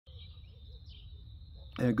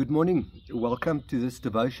Good morning. Welcome to this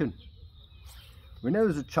devotion. When I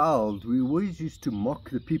was a child, we always used to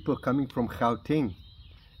mock the people coming from Gauteng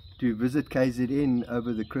to visit KZN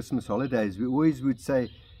over the Christmas holidays. We always would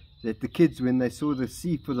say that the kids, when they saw the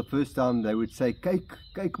sea for the first time, they would say,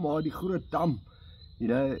 "Kyk maar die groot dam." You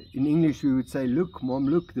know, in English we would say, "Look, Mom,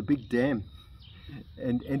 look, the big dam."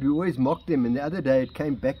 And we always mocked them. And the other day it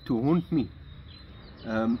came back to haunt me.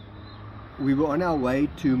 We were on our way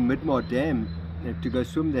to Midmar Dam to go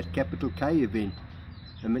swim that Capital K event.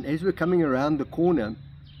 And as we're coming around the corner,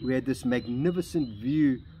 we had this magnificent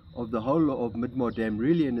view of the whole of Midmar Dam,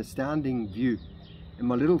 really an astounding view. And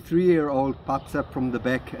my little 3-year-old pops up from the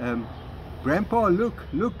back, "Grandpa, look,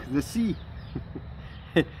 the sea."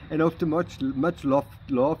 And after much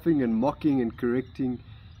laughing and mocking and correcting,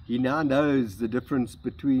 he now knows the difference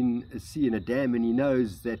between a sea and a dam, and he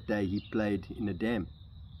knows that day he played in a dam.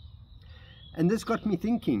 And this got me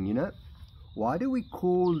thinking, why do we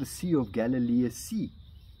call the Sea of Galilee a sea?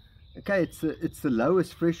 Okay, it's the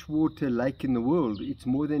lowest freshwater lake in the world. It's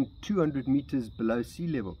more than 200 meters below sea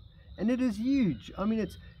level, and it is huge. I mean,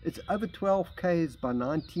 it's over 12 k's by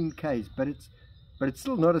 19 k's, but it's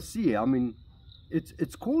still not a sea. I mean,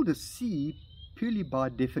 it's called a sea purely by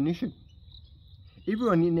definition.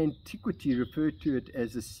 Everyone in antiquity referred to it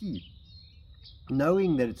as a sea,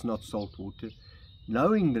 knowing that it's not salt water,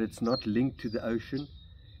 knowing that it's not linked to the ocean,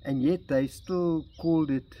 and yet they still called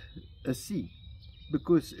it a sea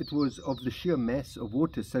because it was of the sheer mass of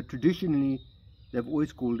water. So traditionally they've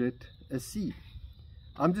always called it a sea.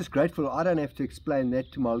 I'm just grateful I don't have to explain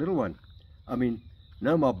that to my little one. I mean,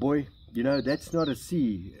 no, my boy, that's not a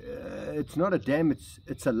sea, it's not a dam,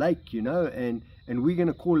 it's a lake, and we're going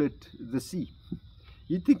to call it the sea.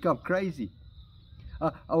 You'd think I'm crazy.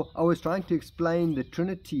 I was trying to explain the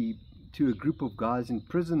Trinity to a group of guys in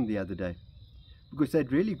prison the other day, because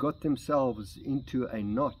they'd really got themselves into a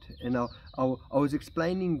knot. And I was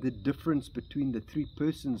explaining the difference between the three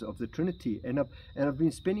persons of the Trinity, and I've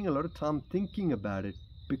been spending a lot of time thinking about it,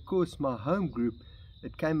 because my home group,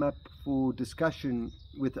 it came up for discussion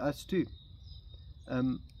with us too.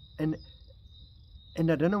 And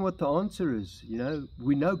I don't know what the answer is.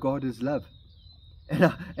 We know God is love,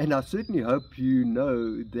 and I certainly hope you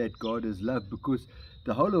know that God is love, because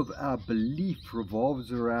the whole of our belief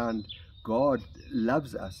revolves around God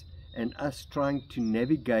loves us, and us trying to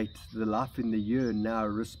navigate the life in the year now,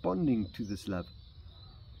 responding to this love.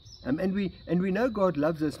 And we know God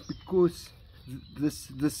loves us because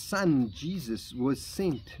the Son Jesus was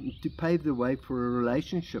sent to pave the way for a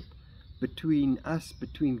relationship between us,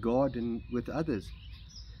 between God and with others.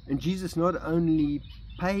 And Jesus not only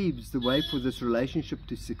paves the way for this relationship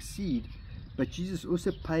to succeed, but Jesus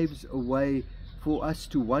also paves a way for us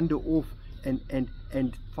to wander off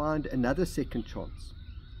and find another second chance.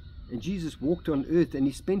 And Jesus walked on earth, and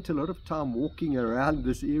he spent a lot of time walking around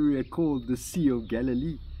this area called the Sea of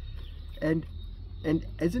Galilee. And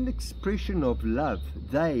as an expression of love,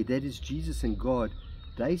 that is Jesus and God,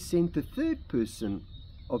 they sent the third person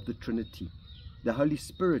of the Trinity, the Holy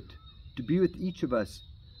Spirit, to be with each of us,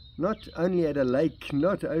 not only at a lake,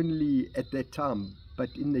 not only at that time,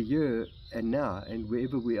 but in the here and now and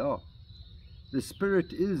wherever we are. The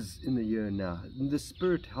Spirit is in the here and now, and the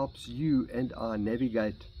Spirit helps you and I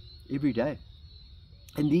navigate every day.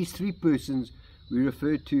 And these three persons we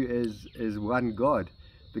refer to as one God,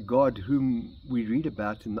 the God whom we read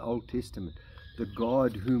about in the Old Testament, the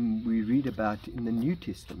God whom we read about in the New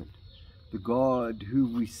Testament, the God who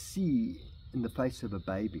we see in the face of a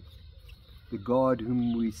baby, the God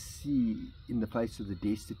whom we see in the face of the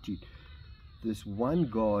destitute, this one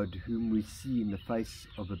God whom we see in the face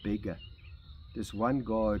of a beggar, this one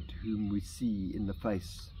God whom we see in the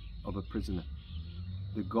face of a prisoner,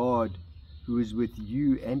 the God who is with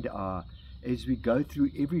you and I as we go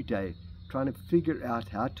through every day trying to figure out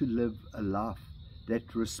how to live a life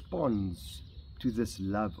that responds to this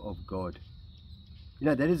love of God.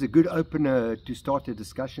 That is a good opener to start a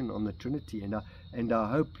discussion on the Trinity, and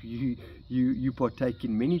I hope you partake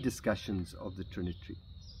in many discussions of the Trinity.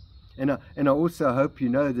 And I also hope you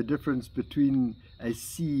know the difference between a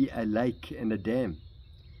sea, a lake, and a dam.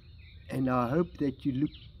 And I hope that you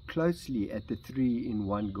look closely at the three in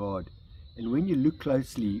one God. And when you look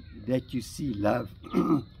closely, that you see love,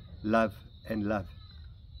 love, and love.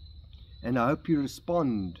 And I hope you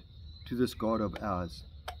respond to this God of ours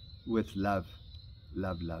with love,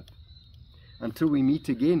 love, love. Until we meet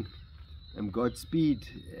again, Godspeed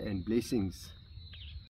and blessings.